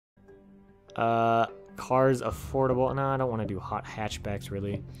Cars affordable. No, I don't want to do hot hatchbacks,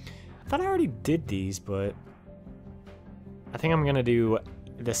 really. I thought I already did these, but I think I'm gonna do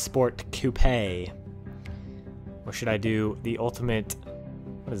the Sport Coupe. Or should I do the ultimate...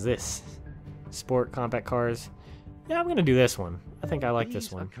 What is this? Sport compact cars? Yeah, I'm gonna do this one. I think I like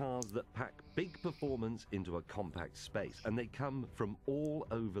this one. These are cars that pack big performance into a compact space, and they come from all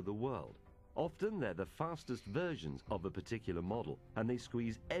over the world. Often they're the fastest versions of a particular model, and they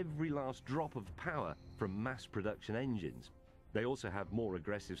squeeze every last drop of power from mass production engines. They also have more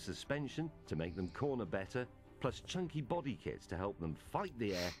aggressive suspension to make them corner better, plus chunky body kits to help them fight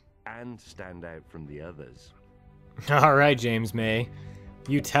the air and stand out from the others. Alright, James May.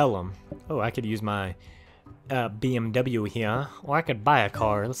 You tell them. Oh, I could use my BMW here. Or I could buy a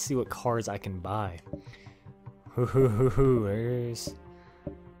car. Let's see what cars I can buy. There's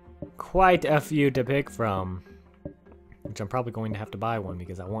quite a few to pick from. Which I'm probably going to have to buy one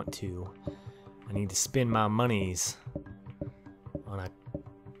because I want to. I need to spend my monies on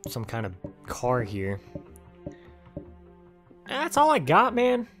some kind of car here. That's all I got,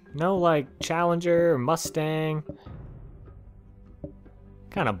 man. No, like, Challenger or Mustang.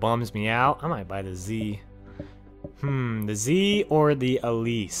 Kind of bums me out. I might buy the Z. The Z or the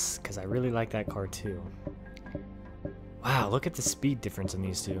Elise, because I really like that car too. Wow, look at the speed difference in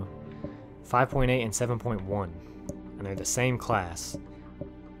these two. 5.8 and 7.1. And they're the same class.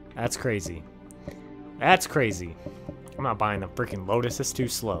 That's crazy. That's crazy. I'm not buying the freaking Lotus. It's too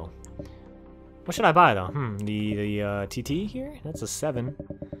slow. What should I buy though? The TT here? That's a 7.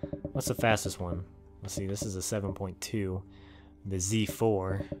 What's the fastest one? Let's see, this is a 7.2. The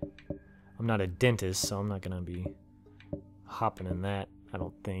Z4. I'm not a dentist, so I'm not gonna be hopping in that, I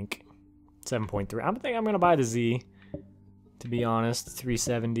don't think. 7.3. I think I'm gonna buy the Z, to be honest.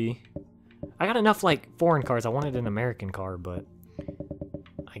 370. I got enough, like, foreign cars. I wanted an American car, but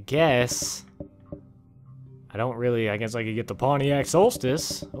I guess I don't really. I guess I could get the Pontiac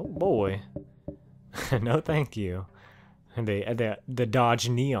Solstice. Oh boy. No, thank you. And the Dodge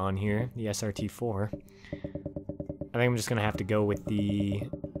Neon here, the SRT4. I think I'm just gonna have to go with the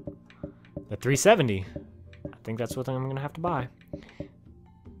 370. I think that's what I'm gonna have to buy.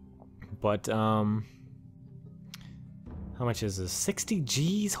 But how much is this? 60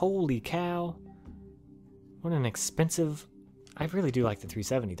 G's? Holy cow! What an expensive. I really do like the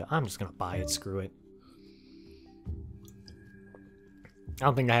 370 though. I'm just gonna buy it. Screw it. I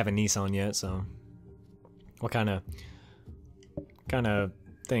don't think I have a Nissan yet, so. What kind of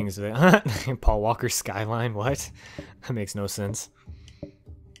things are they? Paul Walker Skyline? What? That makes no sense.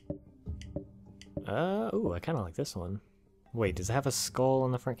 Ooh, I kind of like this one. Wait, does it have a skull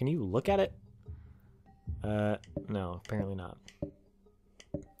on the front? Can you look at it? No, apparently not.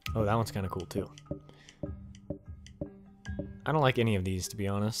 Oh, that one's kind of cool too. I don't like any of these, to be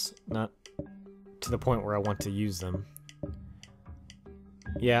honest. Not to the point where I want to use them.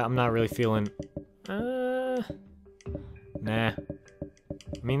 Yeah, I'm not really feeling... Nah. I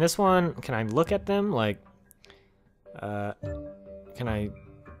mean, this one, can I look at them? Like, can I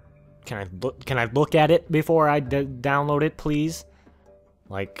look at it before I download it, please?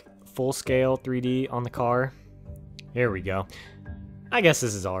 Like, full scale 3D on the car. There we go. I guess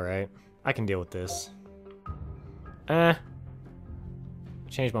this is alright. I can deal with this.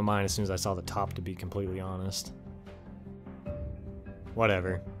 Changed my mind as soon as I saw the top, to be completely honest.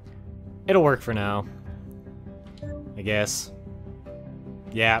 Whatever. It'll work for now. I guess.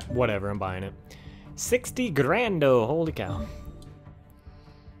 Yeah, whatever, I'm buying it. 60 grando, holy cow.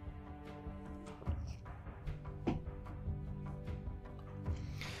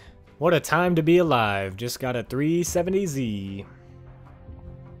 What a time to be alive. Just got a 370Z.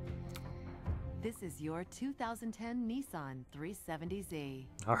 This is your 2010 Nissan 370Z.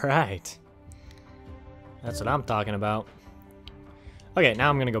 Alright. That's what I'm talking about. Okay, now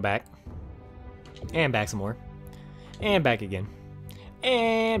I'm gonna go back. And back some more. And back again.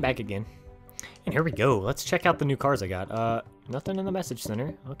 And back again. And here we go. Let's check out the new cars I got. Nothing in the message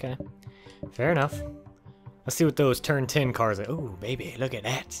center. Okay. Fair enough. Let's see what those turn 10 cars are. Ooh, baby, look at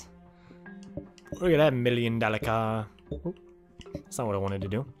that. Look at that $1 million car. Ooh, that's not what I wanted to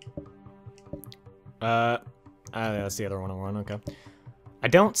do. That's the other one I want. Okay. I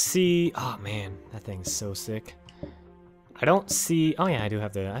don't see... Oh, man. That thing's so sick. I don't see... Oh, yeah, I do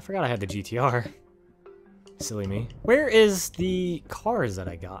have the... I forgot I had the GTR. Silly me. Where is the cars that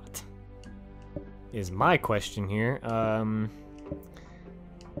I got? Is my question here.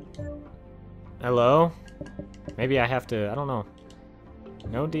 Hello? Maybe I have to... I don't know.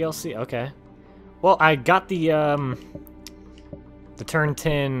 No DLC? Okay. Well, I got the Turn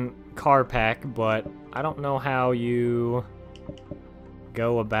 10 car pack, but I don't know how you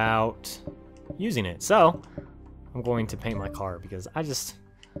go about using it. So, I'm going to paint my car because I just...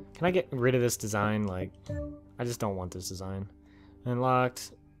 Can I get rid of this design? Like, I just don't want this design.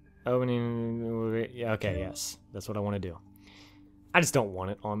 Unlocked. Opening... Yeah, okay, yes. That's what I want to do. I just don't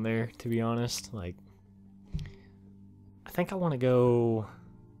want it on there, to be honest. Like, I think I want to go...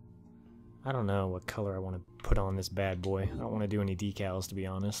 I don't know what color I want to put on this bad boy. I don't want to do any decals, to be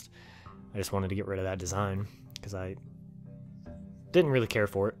honest. I just wanted to get rid of that design because I didn't really care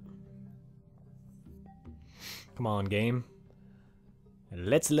for it. Come on, game.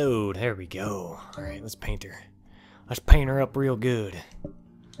 Let's load. There we go. Alright, let's paint her. Let's paint her up real good.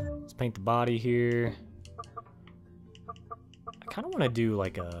 Let's paint the body here. I kind of want to do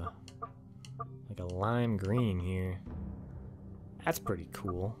like a lime green here. That's pretty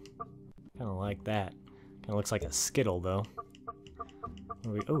cool. Kind of like that. Kind of looks like a Skittle, though.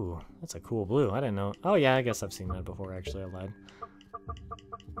 Oh, that's a cool blue. I didn't know. Oh, yeah, I guess I've seen that before, actually. I lied.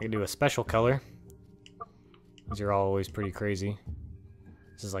 I can do a special color. These are always pretty crazy.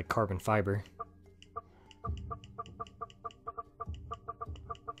 This is like carbon fiber.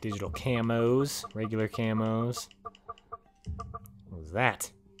 Digital camos. Regular camos. What was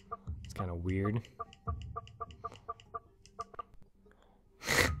that? It's kind of weird.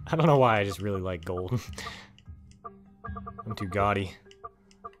 I don't know why, I just really like gold. I'm too gaudy.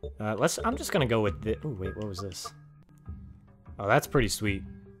 I'm just gonna go with the... Oh, wait, what was this? Oh, that's pretty sweet.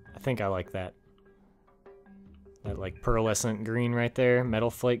 I think I like that. That, like, pearlescent green right there. Metal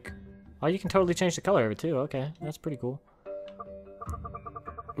flake. Oh, you can totally change the color of it, too. Okay, that's pretty cool.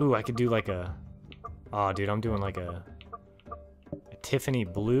 Ooh, I could do, like, a... Oh, dude, I'm doing, like, a Tiffany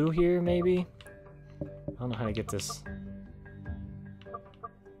blue here, maybe? I don't know how to get this...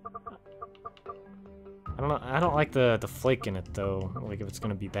 I don't know. I don't like the flake in it though. Like if it's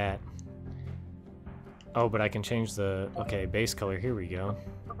gonna be that. Oh, but I can change the base color. Here we go.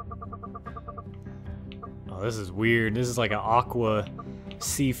 Oh, this is weird. This is like an aqua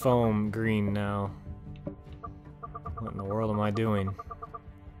sea foam green now. What in the world am I doing?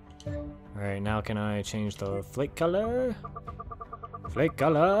 All right, now can I change the flake color? Flake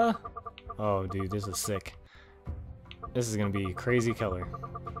color. Oh, dude, this is sick. This is gonna be a crazy color.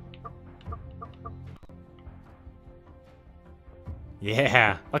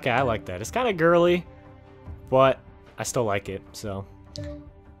 Yeah, okay, I like that. It's kind of girly, but I still like it, so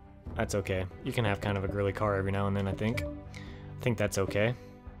that's okay. You can have kind of a girly car every now and then, I think. I think that's okay.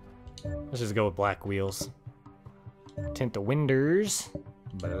 Let's just go with black wheels. Tint the windows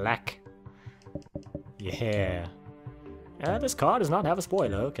black. Yeah. This car does not have a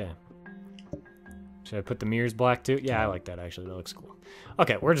spoiler, okay. Should I put the mirrors black too? Yeah, I like that actually, that looks cool.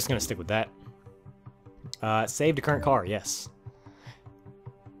 Okay, we're just gonna stick with that. Save the current car, yes.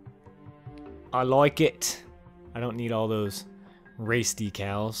 I like it. I don't need all those race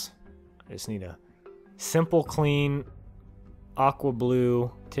decals. I just need a simple, clean, aqua blue,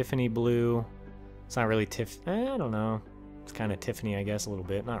 Tiffany blue. It's not really I don't know. It's kind of Tiffany, I guess, a little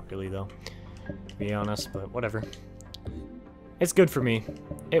bit. Not really, though, to be honest, but whatever. It's good for me.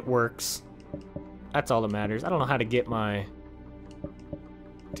 It works. That's all that matters. I don't know how to get my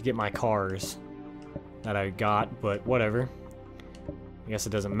cars that I got, but whatever. I guess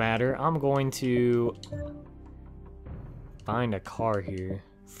it doesn't matter. I'm going to find a car here.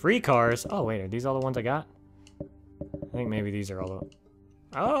 Free cars? Oh, wait, are these all the ones I got? I think maybe these are all the...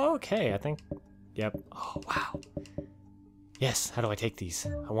 Oh, okay, I think... Yep. Oh, wow. Yes, how do I take these?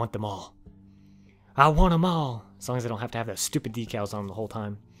 I want them all. I want them all! As long as I don't have to have those stupid decals on them the whole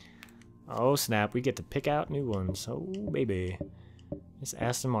time. Oh, snap, we get to pick out new ones. Oh, baby. This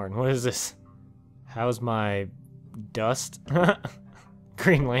Aston Martin, what is this? How's my dust?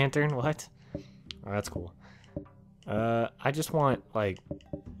 Green Lantern, what? Oh, that's cool. I just want, like...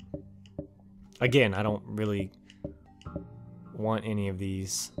 Again, I don't really want any of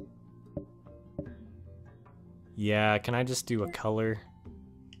these. Yeah, can I just do a color?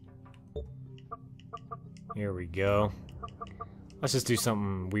 Here we go. Let's just do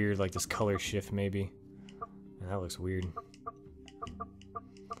something weird like this color shift, maybe. That looks weird.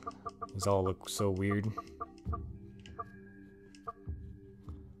 These all look so weird.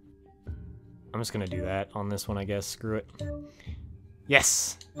 I'm just gonna do that on this one, I guess. Screw it.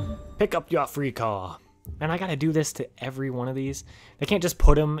 Yes! Pick up your free car. And I gotta do this to every one of these. They can't just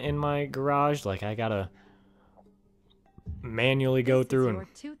put them in my garage. Like, I gotta manually go through and... Your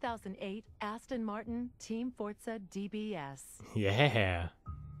 2008 Aston Martin Team Forza DBS. Yeah.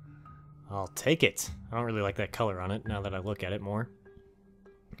 I'll take it. I don't really like that color on it now that I look at it more.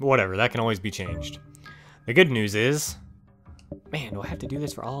 But whatever, that can always be changed. The good news is... Man, do I have to do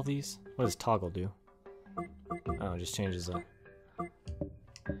this for all of these? What does toggle do? Oh, it just changes the...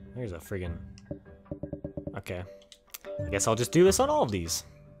 There's a friggin' Okay. I guess I'll just do this on all of these.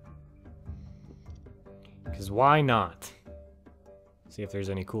 Because why not? See if there's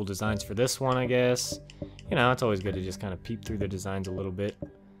any cool designs for this one, I guess. You know, it's always good to just kind of peep through the designs a little bit.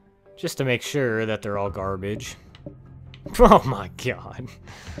 Just to make sure that they're all garbage. Oh my god.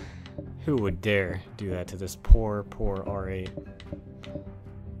 Who would dare do that to this poor, poor R8?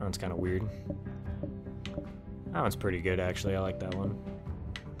 That one's kind of weird. That one's pretty good, actually. I like that one.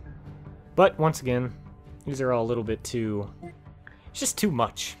 But, once again, these are all a little bit too... It's just too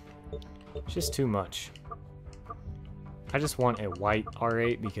much. It's just too much. I just want a white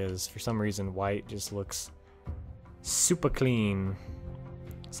R8 because, for some reason, white just looks super clean.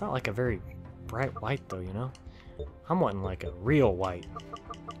 It's not like a very bright white, though, you know? I'm wanting, like, a real white.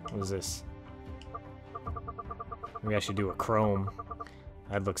 What is this? Maybe I should do a chrome.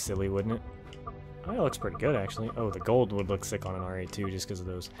 That'd look silly, wouldn't it? Oh, it looks pretty good, actually. Oh, the gold would look sick on an R8, too, just because of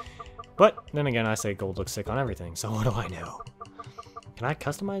those. But, then again, I say gold looks sick on everything, so what do I know? Can I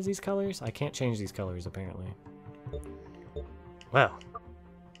customize these colors? I can't change these colors, apparently. Well.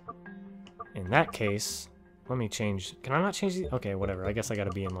 In that case, let me change... Can I not change these? Okay, whatever. I guess I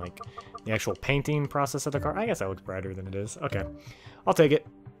gotta be in, like, the actual painting process of the car. I guess that looks brighter than it is. Okay. I'll take it.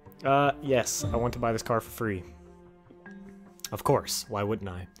 Yes, I want to buy this car for free. Of course. Why wouldn't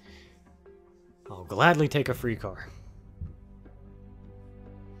I? I'll gladly take a free car.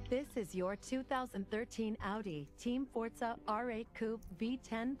 This is your 2013 Audi Team Forza R8 Coupe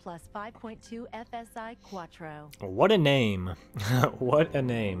V10 plus 5.2 FSI Quattro. What a name. What a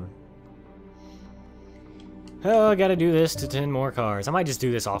name. Oh, I gotta do this to 10 more cars. I might just do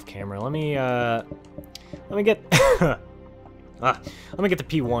this off camera. Let me get... let me get the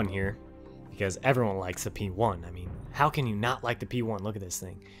P1 here. Because everyone likes the P1. I mean, how can you not like the P1? Look at this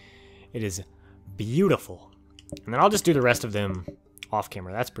thing. It is beautiful. And then I'll just do the rest of them off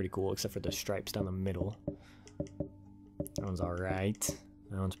camera. That's pretty cool, except for the stripes down the middle. That one's alright.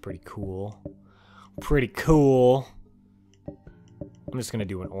 That one's pretty cool. Pretty cool. I'm just gonna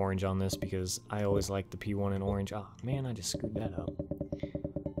do an orange on this because I always like the P1 in orange. Oh man, I just screwed that up.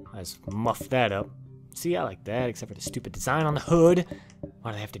 I just muffed that up. See, I like that, except for the stupid design on the hood.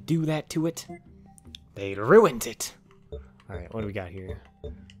 Why do they have to do that to it? They ruined it. Alright, what do we got here?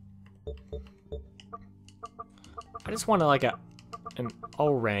 I just want like an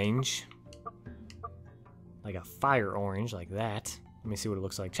orange. Like a fire orange, like that. Let me see what it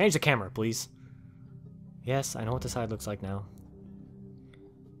looks like. Change the camera, please. Yes, I know what the side looks like now.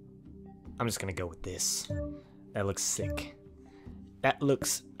 I'm just gonna go with this. That looks sick. That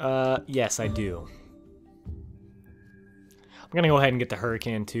looks, yes, I do. I'm gonna go ahead and get the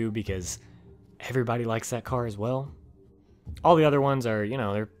Hurricane too because everybody likes that car as well. All the other ones are, you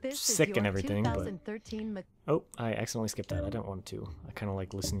know, they're sick and everything, but... Oh, I accidentally skipped that. I don't want to. I kind of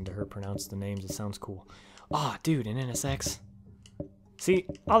like listening to her pronounce the names. It sounds cool. Oh, dude, an NSX. See,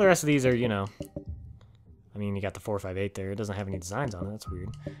 all the rest of these are, you know... I mean, you got the 458 there. It doesn't have any designs on it. That's weird.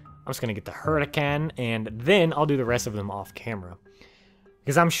 I'm just going to get the Hurricane, and then I'll do the rest of them off camera.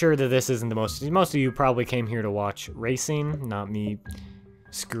 Because I'm sure that this isn't the most... Most of you probably came here to watch racing, not me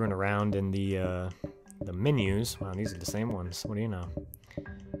screwing around in the menus. Wow, these are the same ones. What do you know?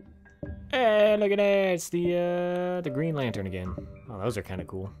 Hey, look at that! It's the Green Lantern again. Oh, those are kind of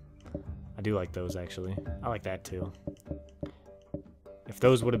cool. I do like those, actually. I like that, too. If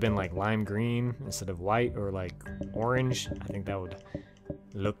those would have been, like, lime green instead of white or, like, orange, I think that would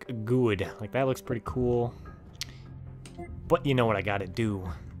look good. Like, that looks pretty cool. But you know what I gotta do?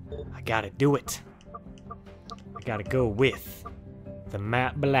 I gotta do it. I gotta go with the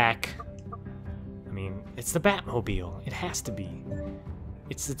matte black. I mean, it's the Batmobile. It has to be.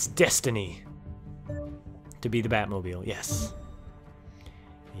 It's its destiny to be the Batmobile. Yes.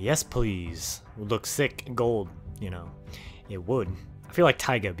 Yes, please. Would look sick gold, you know. It would. I feel like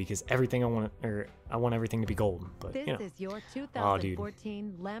Tyga because everything I want everything to be gold. But this you know. Is your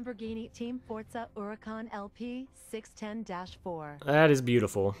 2014 Lamborghini Team Forza Huracan LP 610-4. That is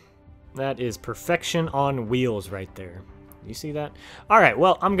beautiful. That is perfection on wheels right there. You see that? Alright,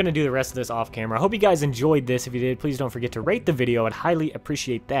 well, I'm going to do the rest of this off camera. I hope you guys enjoyed this. If you did, please don't forget to rate the video. I'd highly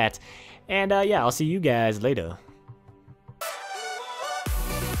appreciate that. And yeah, I'll see you guys later.